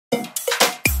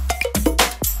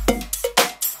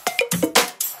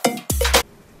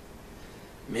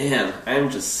Man,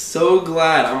 I'm just so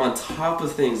glad I'm on top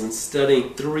of things and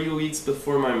studying 3 weeks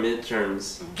before my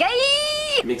midterms.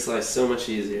 It makes life so much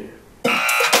easier. Roger,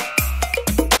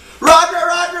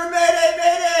 roger, mayday,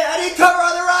 mayday! I need cover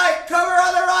on the right! Cover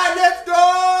on the right! Let's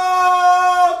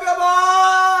go! Come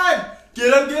on!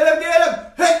 Get him, get him, get him!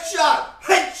 Headshot!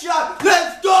 Headshot!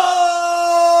 Let's go!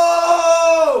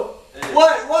 Hey.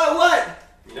 What?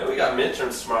 You know we got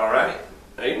midterms tomorrow, right?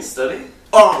 Are you gonna study?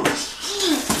 Oh,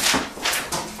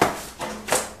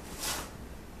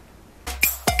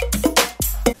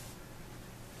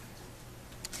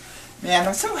 man,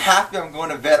 I'm so happy I'm going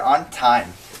to bed on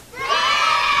time.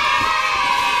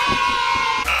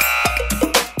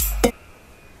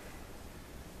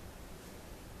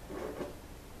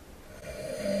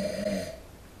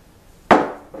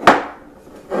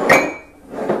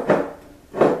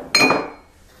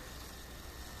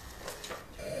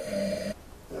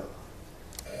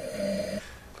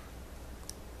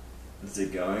 Is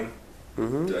it going?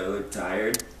 Mm-hmm. Do I look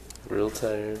tired? Real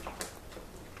tired.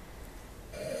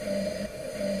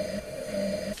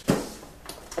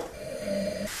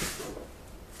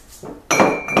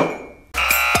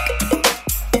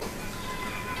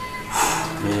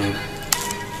 Man,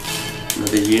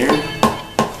 another year,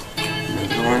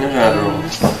 another line of Adderall.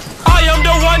 I am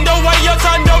the one, the way your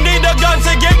son don't need a gun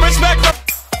to get respect.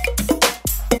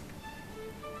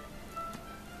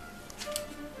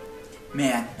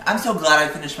 Man, I'm so glad I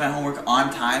finished my homework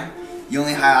on time. The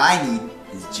only high I need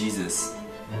is Jesus.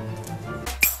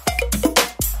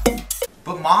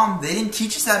 But Mom, they didn't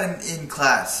teach us that in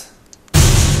class. Do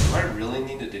I really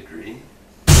need a degree?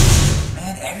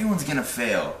 Man, everyone's gonna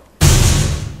fail.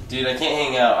 Dude, I can't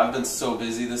hang out. I've been so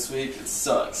busy this week. It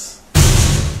sucks.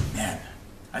 Man,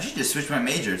 I should just switch my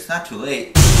major. It's not too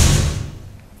late.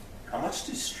 How much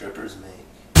do strippers make?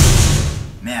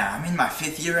 Man, I'm in my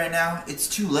 5th year right now. It's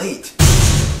too late.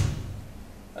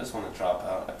 I just want to drop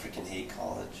out. I freaking hate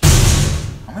college.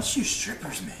 How much do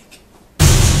strippers make?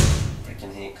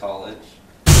 Freaking hate college.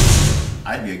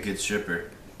 I'd be a good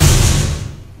stripper.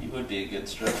 You would be a good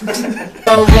stripper.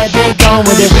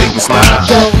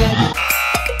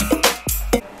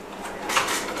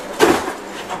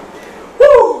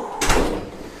 Woo!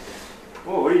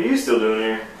 Whoa, what are you still doing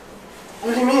here?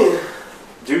 What do you mean?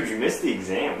 Dude, you missed the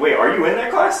exam. Wait, are you in that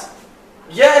class?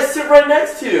 Yeah, I sit right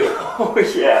next to you. Oh,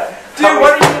 yeah. Dude,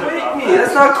 why did you make me?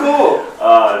 That's not cool.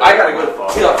 I gotta go.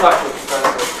 See, I'll talk to the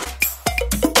professor.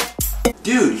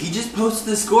 Dude, he just posted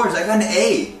the scores. I got an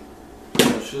A.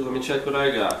 Oh, shoot, let me check what I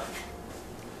got.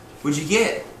 What'd you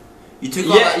get? You took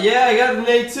all that? Yeah, I got an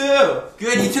A too.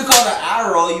 Good, you took all the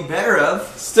Adderall. You better have.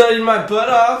 Studied my butt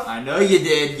off. I know you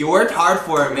did. You worked hard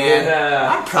for it, man.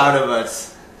 Yeah. I'm proud of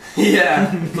us.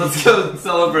 Yeah, let's go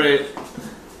celebrate.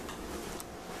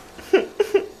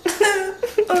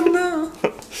 Oh no.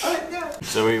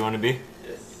 So where you want to be?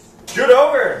 Yes. Scoot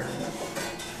over!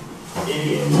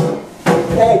 Idiot.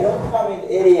 Hey, don't call me an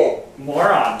idiot.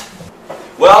 Moron.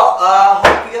 Well,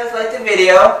 hope you guys liked the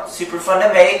video. Super fun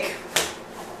to make.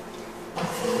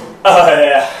 Oh,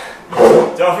 yeah.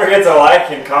 Don't forget to like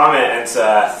and comment and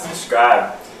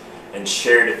subscribe and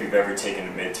share it if you've ever taken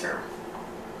a midterm.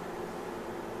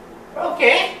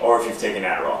 Okay. Or if you've taken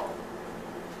Adderall.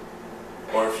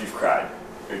 Or if you've cried.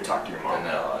 Or you talked to your mom.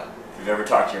 If you've ever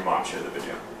talked to your mom, share the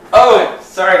video. Oh,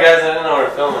 sorry guys, I didn't know we were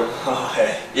filming. Oh,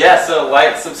 hey. Yeah, so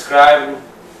like, subscribe, and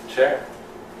share.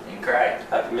 And cry.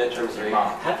 Happy midterms week.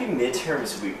 Mom. Happy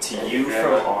midterms week to And you your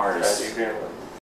grandma. from ours. Try to your grandma.